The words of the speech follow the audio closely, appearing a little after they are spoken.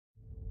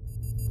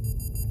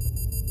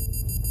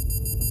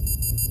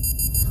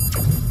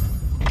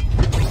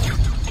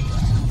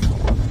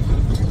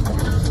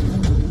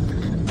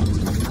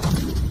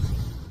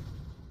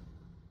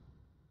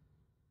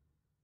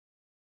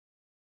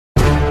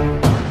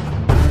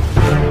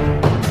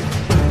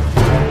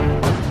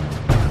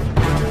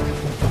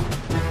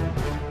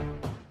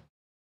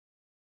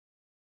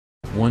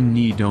One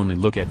need only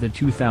look at the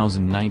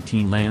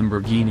 2019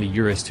 Lamborghini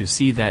Urus to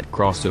see that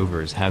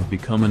crossovers have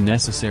become a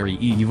necessary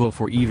evil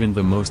for even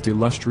the most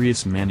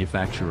illustrious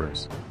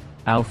manufacturers.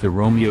 Alfa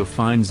Romeo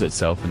finds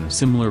itself in a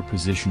similar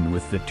position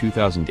with the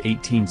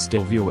 2018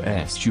 Stelvio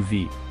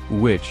SUV,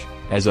 which,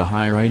 as a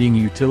high-riding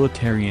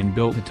utilitarian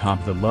built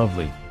atop the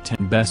lovely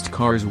 10 best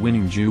cars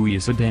winning Giulia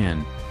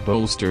sedan,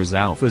 bolsters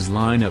Alfa's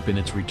lineup in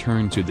its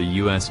return to the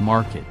US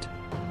market.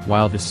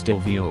 While the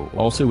Stelvio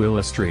also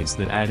illustrates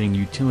that adding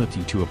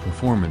utility to a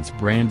performance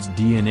brand's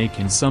DNA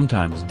can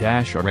sometimes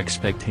dash our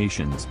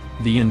expectations,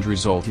 the end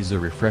result is a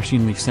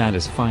refreshingly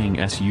satisfying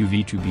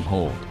SUV to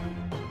behold.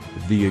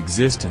 The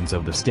existence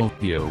of the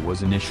Stelvio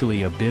was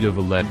initially a bit of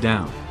a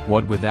letdown,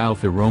 what with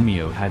Alfa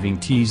Romeo having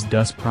teased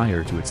us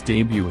prior to its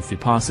debut with the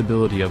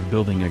possibility of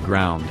building a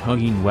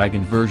ground-hugging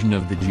wagon version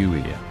of the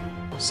Giulia.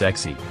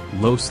 Sexy,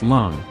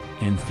 low-slung,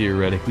 and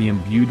theoretically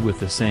imbued with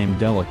the same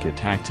delicate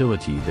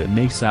tactility that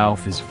makes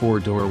Alfa's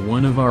four-door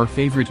one of our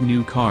favorite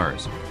new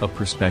cars, a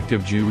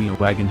prospective Giulia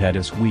wagon had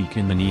us weak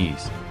in the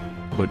knees.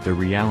 But the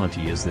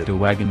reality is that a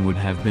wagon would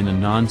have been a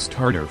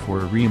non-starter for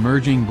a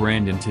re-emerging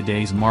brand in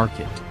today's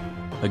market.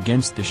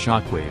 Against the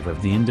shockwave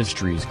of the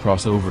industry's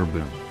crossover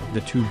boom,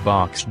 the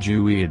two-box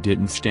Giulia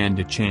didn't stand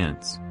a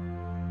chance.